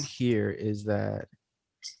I read Because- here is that,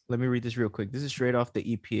 let me read this real quick. This is straight off the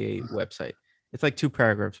EPA website. It's like 2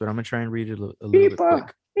 paragraphs, but I'm gonna try and read it a little bit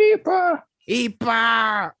quick. EPA.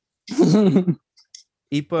 EPA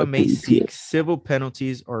may EPA. seek civil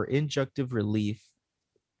penalties or injunctive relief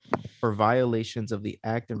for violations of the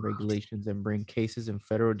act and regulations and bring cases in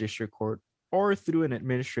federal district court or through an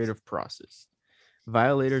administrative process.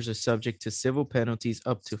 Violators are subject to civil penalties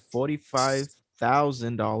up to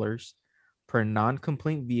 $45,000 per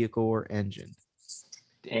non-complaint vehicle or engine,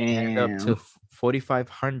 and up to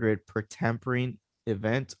 $4,500 per tampering,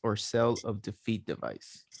 event, or sale of defeat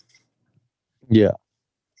device. Yeah.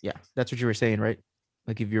 Yeah, that's what you were saying, right?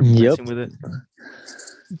 Like if you're Yep. messing with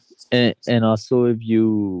it. And also if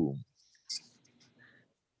you,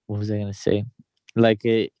 what was I gonna say? Like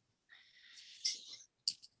if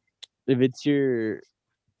it's your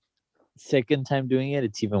second time doing it,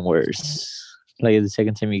 it's even worse. Like the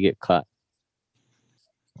second time you get caught.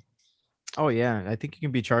 Oh yeah, I think you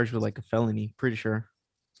can be charged with like a felony. Pretty sure.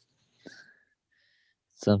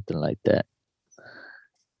 Something like that.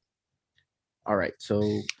 All right, so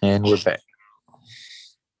And we're back.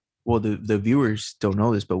 well, the viewers don't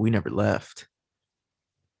know this, but we never left.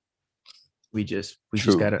 We just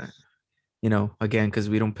True. gotta, again, because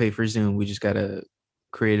we don't pay for Zoom, we just gotta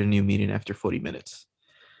create a new meeting after 40 minutes.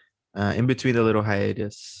 In between the little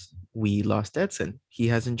hiatus, we lost Edson. He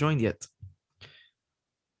hasn't joined yet.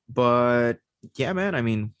 But yeah, man, I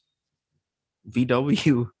mean,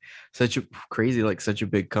 VW, such a crazy, like such a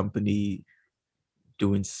big company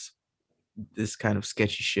doing this kind of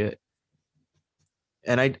sketchy shit.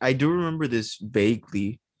 And I do remember this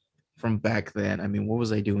vaguely from back then. I mean, what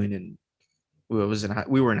was I doing we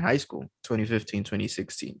were in high school, 2015,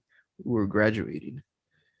 2016. We were graduating.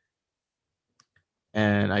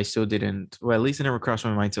 And I still didn't, well, at least it never crossed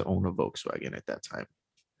my mind to own a Volkswagen at that time.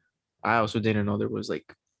 I also didn't know there was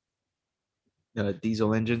like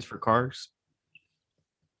diesel engines for cars.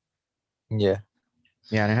 Yeah.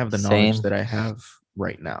 Yeah, and I have the knowledge that I have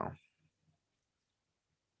right now.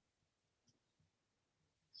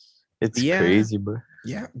 It's Yeah. crazy, bro.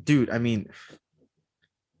 Yeah, dude. I mean,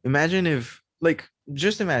 imagine if, like,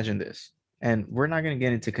 just imagine this, and we're not gonna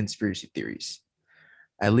get into conspiracy theories,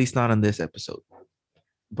 at least not on this episode.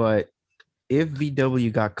 But if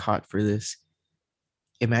VW got caught for this,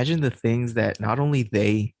 imagine the things that not only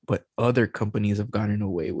they but other companies have gotten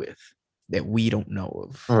away with that we don't know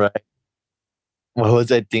of. Right. What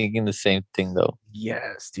was I thinking? The same thing though.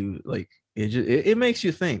 Yes, dude. Like it makes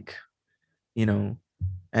you think, you know,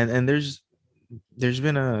 and there's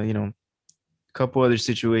been a couple other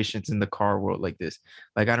situations in the car world like this.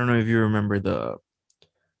 Like I don't know if you remember the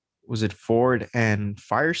was it Ford and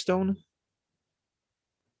Firestone?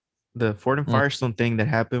 The Ford and Mm, Firestone thing that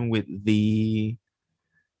happened with the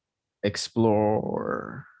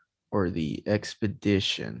Explorer or the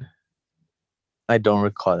Expedition. I don't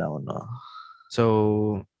recall that one. No.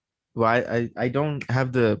 So, well, I don't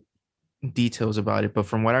have the details about it, but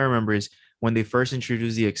from what I remember is when they first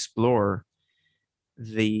introduced the Explorer,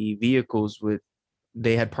 the vehicles with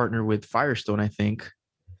they had partnered with Firestone, I think,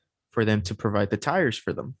 for them to provide the tires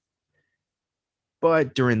for them.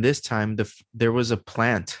 But during this time, there was a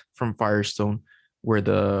plant from Firestone where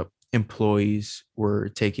the employees were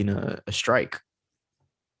taking a strike.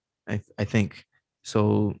 I think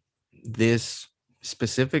so. This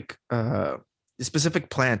specific the specific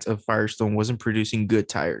plant of Firestone wasn't producing good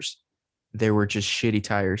tires. They were just shitty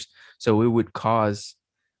tires. So it would cause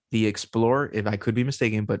the Explorer, if I could be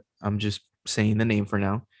mistaken, but I'm just saying the name for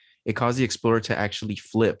now. It caused the Explorer to actually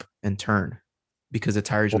flip and turn because the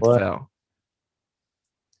tires would What? fail.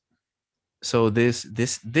 So this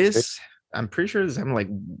I'm pretty sure this happened like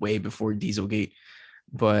way before Dieselgate,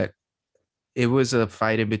 but it was a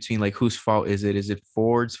fight in between like whose fault is it? Is it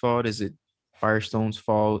Ford's fault? Is it Firestone's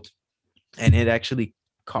fault? And it actually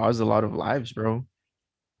caused a lot of lives, bro.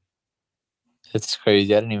 It's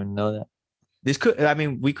crazy. I didn't even know that. This could I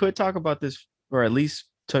mean, we could talk about this or at least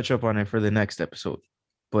touch up on it for the next episode.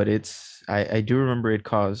 But I do remember it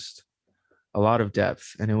caused a lot of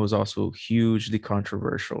deaths and it was also hugely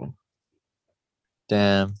controversial.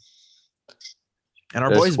 Damn. And our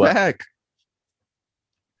There's boy's what? back.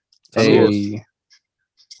 Saludos. Hey,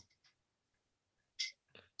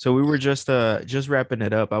 So we were just wrapping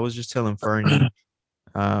it up. I was just telling Fernie,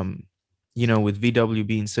 um, with VW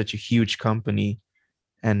being such a huge company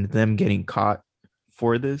and them getting caught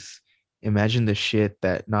for this, imagine the shit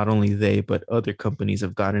that not only they but other companies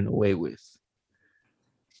have gotten away with.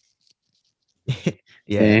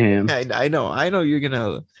 Yeah, damn. I know you're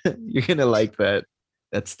gonna you're gonna like that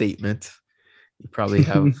statement. You probably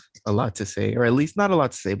have a lot to say, or at least not a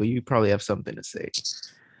lot to say, but you probably have something to say.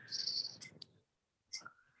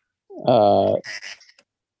 uh,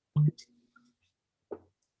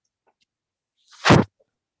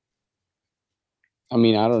 I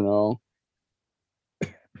mean, I don't know.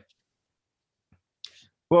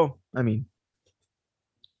 Well, I mean,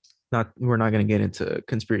 not we're not gonna get into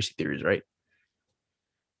conspiracy theories, right?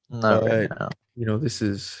 Not right But now.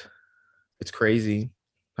 it's crazy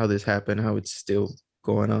how this happened, how it's still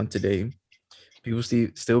going on today. People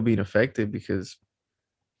still being affected because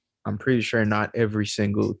I'm pretty sure not every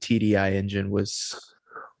single TDI engine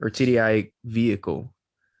or TDI vehicle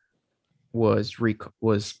was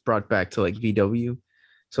brought back to like VW.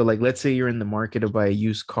 So like let's say you're in the market to buy a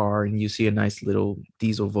used car and you see a nice little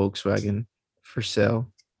diesel Volkswagen for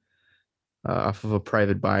sale off of a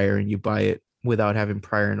private buyer and you buy it without having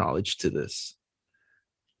prior knowledge to this.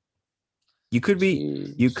 You could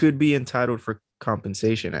be you Jeez. could be entitled for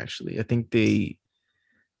compensation actually. I think they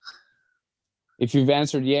If you've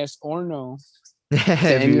answered yes or no to if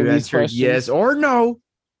any you of these answered yes questions, or no,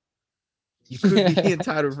 you could be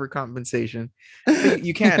entitled for compensation. But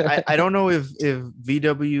you can. I don't know if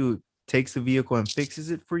VW takes the vehicle and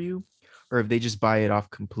fixes it for you, or if they just buy it off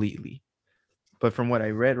completely. But from what I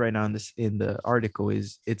read right now in the article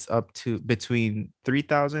is it's up to between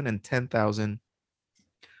 3,000 and 10,000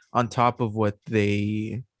 on top of what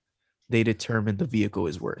they determine the vehicle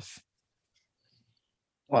is worth.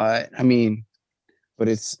 what? I mean, but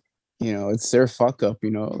it's their fuck up.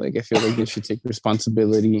 Like I feel like they should take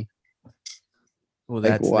responsibility. Well,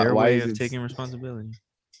 Like that's their why way is of it? taking responsibility.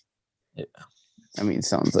 I mean, it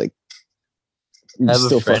sounds like I you're have a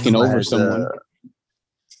still friend fucking over someone.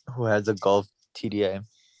 who has a Golf TDI.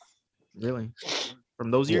 Really? From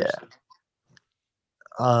those Yeah. years?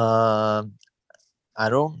 I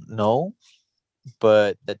don't know,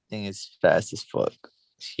 but that thing is fast as fuck.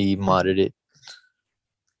 He modded it.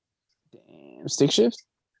 Damn, stick shift.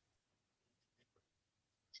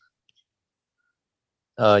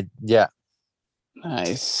 Yeah.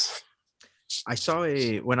 Nice. I saw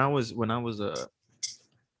when I was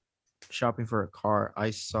shopping for a car,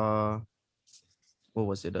 I saw what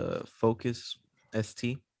was it? A Focus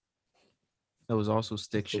ST. That was also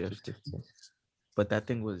stick Focus shift, ST. but that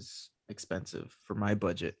thing was expensive for my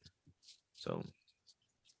budget. So,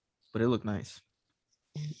 but it looked nice.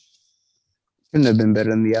 Couldn't have been better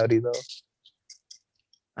than the Audi though.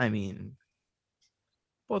 I mean,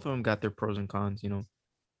 both of them got their pros and cons.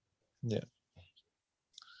 Yeah.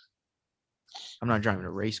 I'm not driving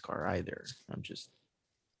a race car either. I'm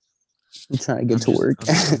I'm trying to get to just, work.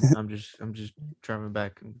 I'm just driving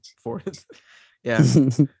back and forth. Yeah,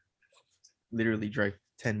 literally drive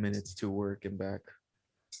 10 minutes to work and back.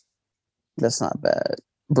 That's not bad,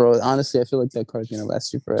 bro. Honestly, I feel like that car's gonna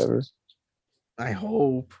last you forever. I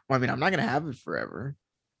hope. I mean, I'm not gonna have it forever.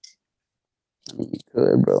 I mean, you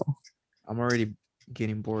could, bro. I'm already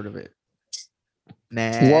getting bored of it.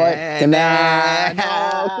 Nah, What? Nah,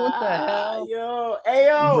 no. What the hell? Yo,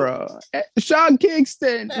 ayo, Bro, Sean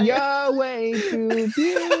Kingston, you're way too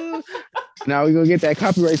few. Now we gonna get that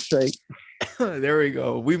copyright strike. There we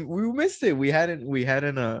go. We missed it. We hadn't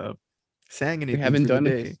sang anything haven't for done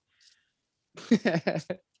the it.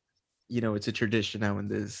 day. It's a tradition now in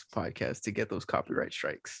this podcast to get those copyright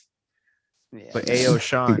strikes. Yeah, But man. ayo,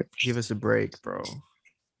 Sean, give us a break, bro.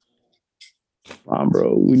 Come on,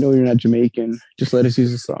 bro. We know you're not Jamaican. Just let us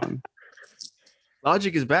use the song.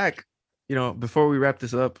 Logic is back. Before we wrap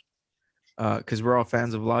this up, because we're all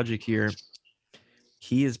fans of Logic here,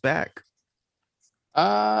 he is back.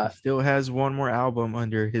 He still has one more album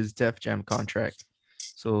under his Def Jam contract,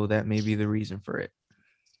 so that may be the reason for it.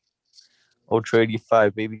 Ultra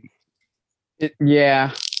 85, baby.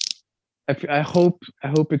 Yeah. I hope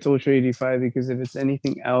it's Ultra 85 because if it's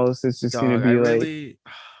anything else, it's just gonna be like,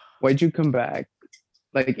 why'd you come back?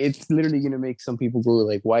 Like, it's literally gonna make some people go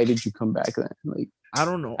like, why did you come back then? Like, I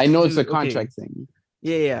don't know. I know it's a Dude, contract okay. thing.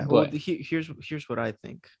 Yeah. Well, But here's what I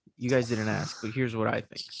think. You guys didn't ask, but here's what I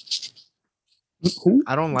think. who?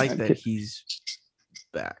 I don't like that he's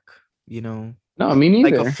back. No, me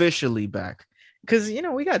neither. Like officially back, because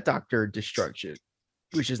we got Dr. Destruction,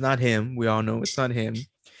 which is not him. We all know it's not him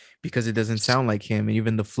because it doesn't sound like him, and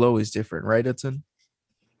even the flow is different, right, Hudson?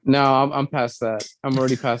 No, I'm past that. I'm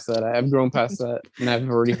already past that. I've grown past that, and I've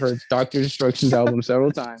already heard Doctor Destruction's album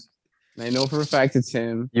several times. And I know for a fact it's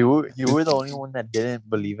him. You were the only one that didn't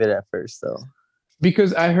believe it at first, though.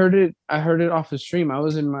 Because I heard it off the stream. I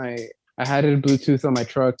had it Bluetooth on my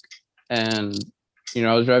truck, and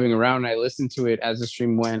I was driving around and I listened to it as the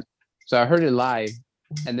stream went. So I heard it live,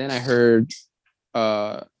 and then I heard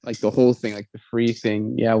like the whole thing, like the free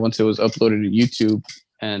thing. Yeah, once it was uploaded to YouTube,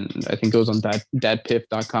 and I think it was on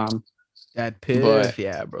dadpiff.com. Dadpiff,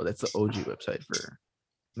 yeah, bro. That's the OG website for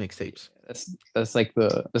mixtapes. That's like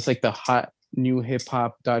the hot new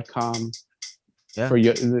hip-hop.com. Yeah. For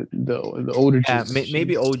the older generation.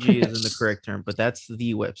 Maybe OG isn't the correct term, but that's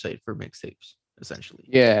the website for mixtapes, essentially.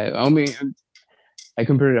 Yeah, I mean, I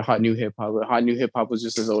compared it to Hot New Hip Hop, but Hot New Hip Hop was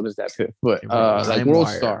just as old as that Piff. But like World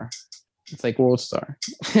Star, it's like World Star.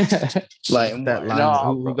 Like that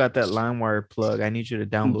line. Who got that LimeWire plug? I need you to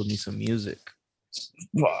download me some music.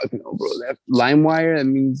 Fuck no, bro. That LimeWire, that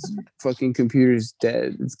means fucking computer's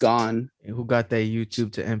dead. It's gone. And who got that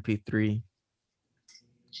YouTube to MP3?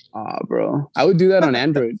 Bro, I would do that on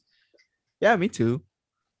Android. Yeah, me too.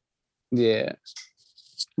 Yeah,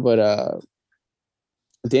 but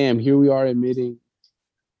damn, here we are admitting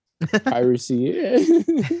piracy. I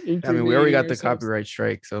mean, we already got the copyright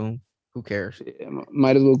strike, so who cares? Yeah,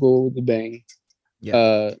 might as well go with the bang.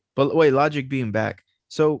 Yeah. But wait, Logic being back.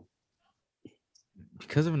 So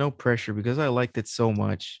because of No Pressure, because I liked it so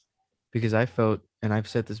much, because I felt, and I've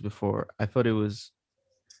said this before, I felt it was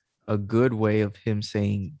a good way of him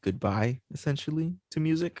saying goodbye, essentially, to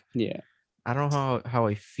music. Yeah. I don't know how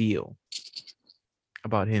I feel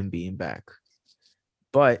about him being back.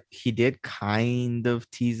 But he did kind of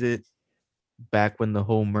tease it back when the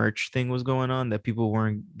whole merch thing was going on, that people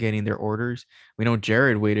weren't getting their orders. We know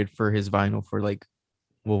Jared waited for his vinyl for like,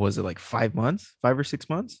 what was it, like 5 months, 5 or 6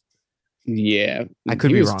 months? Yeah, I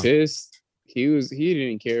could be wrong. Pissed. He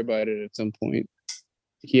didn't care about it at some point.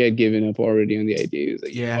 He had given up already on the idea. He was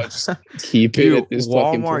like, yeah, just keep it at this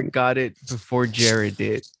Walmart got it before Jared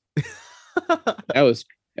did. That was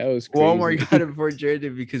crazy. Walmart got it before Jared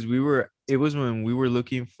did, because it was when we were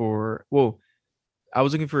looking for, I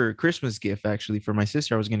was looking for a Christmas gift actually for my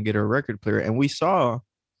sister. I was going to get her a record player, and we saw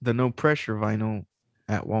the No Pressure vinyl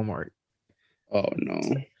at Walmart. Oh no.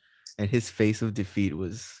 And his face of defeat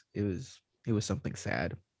was something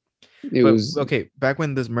sad. It was okay. Back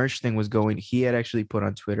when this merch thing was going, he had actually put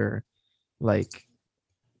on Twitter, like,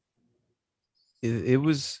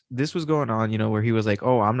 this was going on, where he was like,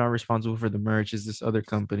 oh, I'm not responsible for the merch. Is this other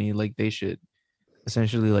company, like, they should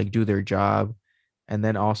essentially like do their job. and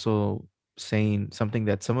then also saying something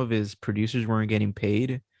that some of his producers weren't getting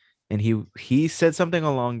paid, and he said something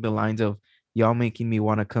along the lines of, "Y'all making me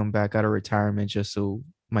want to come back out of retirement just so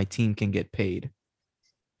my team can get paid."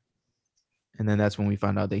 And then that's when we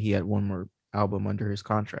found out that he had one more album under his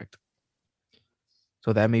contract.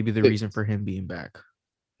 So that may be the reason for him being back.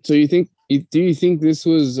 So do you think this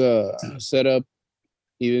was set up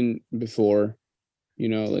even before,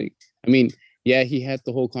 like, I mean, yeah, he had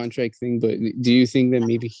the whole contract thing, but do you think that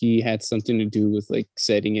maybe he had something to do with like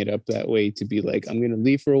setting it up that way to be like, I'm going to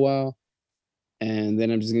leave for a while and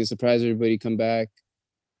then I'm just going to surprise everybody, come back?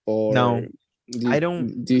 Or No, I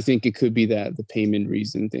don't. Do you think it could be that the payment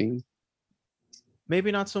reason thing?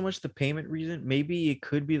 Maybe not so much the payment reason. Maybe it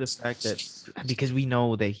could be the fact that because we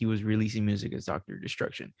know that he was releasing music as Dr.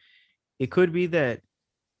 Destruction. It could be that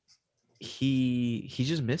he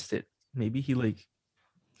just missed it. Maybe he like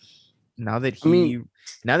now that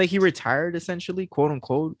he retired, essentially, quote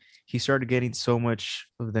unquote, he started getting so much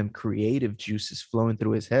of them creative juices flowing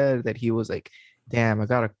through his head that he was like, damn, I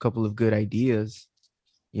got a couple of good ideas.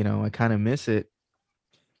 I kind of miss it.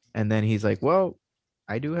 And then he's like, well,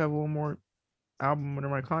 I do have one more album under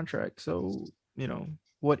my contract, so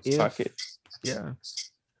what if? Fuck it. Yeah,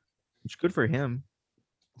 it's good for him.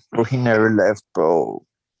 Bro, he never left, bro.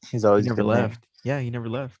 He's always He never left. Yeah, he never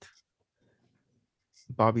left.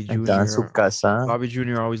 Bobby Está en su Jr. casa. Bobby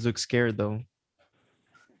Jr. always looks scared though.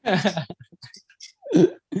 It's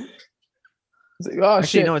like, oh, Actually,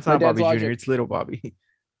 shit, no, it's my not dad's Bobby Logic. Jr. It's little Bobby.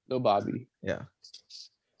 Little Bobby. Yeah.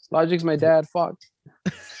 Logic's my dad. Fuck.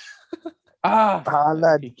 Ah,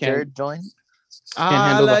 Holla, he can't- Jared joined.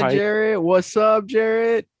 handle the Holla, hype. Jarrett. What's up,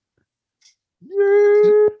 Jarrett?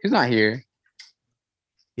 he's not here.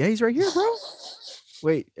 Yeah, he's right here, bro.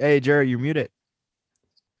 Wait, hey, Jarrett, you're muted.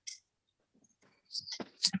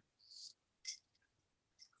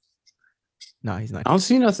 No, he's not. I don't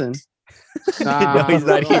see nothing. No, he's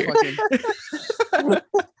not here.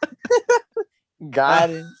 Got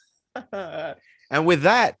it. And with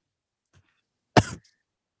that,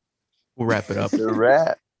 we'll wrap it up. The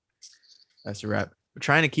rap. That's a wrap. We're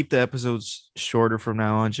trying to keep the episodes shorter from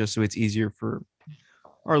now on, just so it's easier for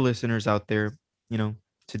our listeners out there,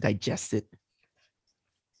 to digest it.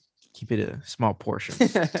 Keep it a small portion.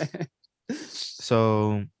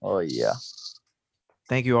 So, Oh yeah.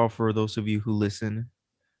 thank you all for those of you who listen.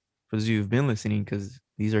 For those of you who've been listening, because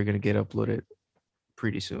these are going to get uploaded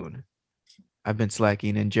pretty soon. I've been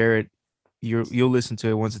slacking, and Jared, you'll listen to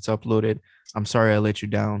it once it's uploaded. I'm sorry I let you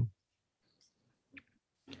down.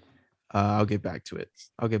 I'll get back to it.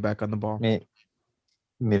 I'll get back on the ball.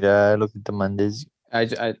 Mira lo que te mandes. I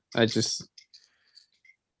just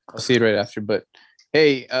I'll see it right after. But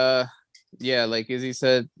hey, yeah, like Izzy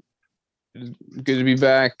said, it's good to be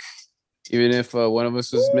back. Even if one of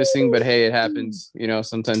us was missing, but hey, it happens.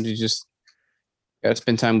 Sometimes you just gotta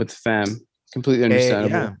spend time with the fam. Completely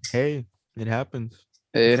understandable. Hey, it happens.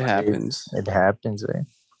 It happens. It happens, right?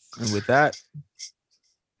 And with that,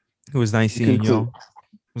 it was nice seeing y'all.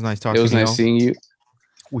 It was nice talking It was to y'all. nice seeing you.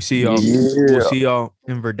 We'll see y'all. Yeah. We'll see y'all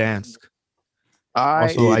in Verdansk.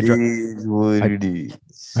 Also, I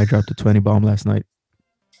dropped a 20 bomb last night.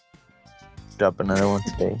 Drop another one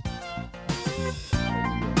today.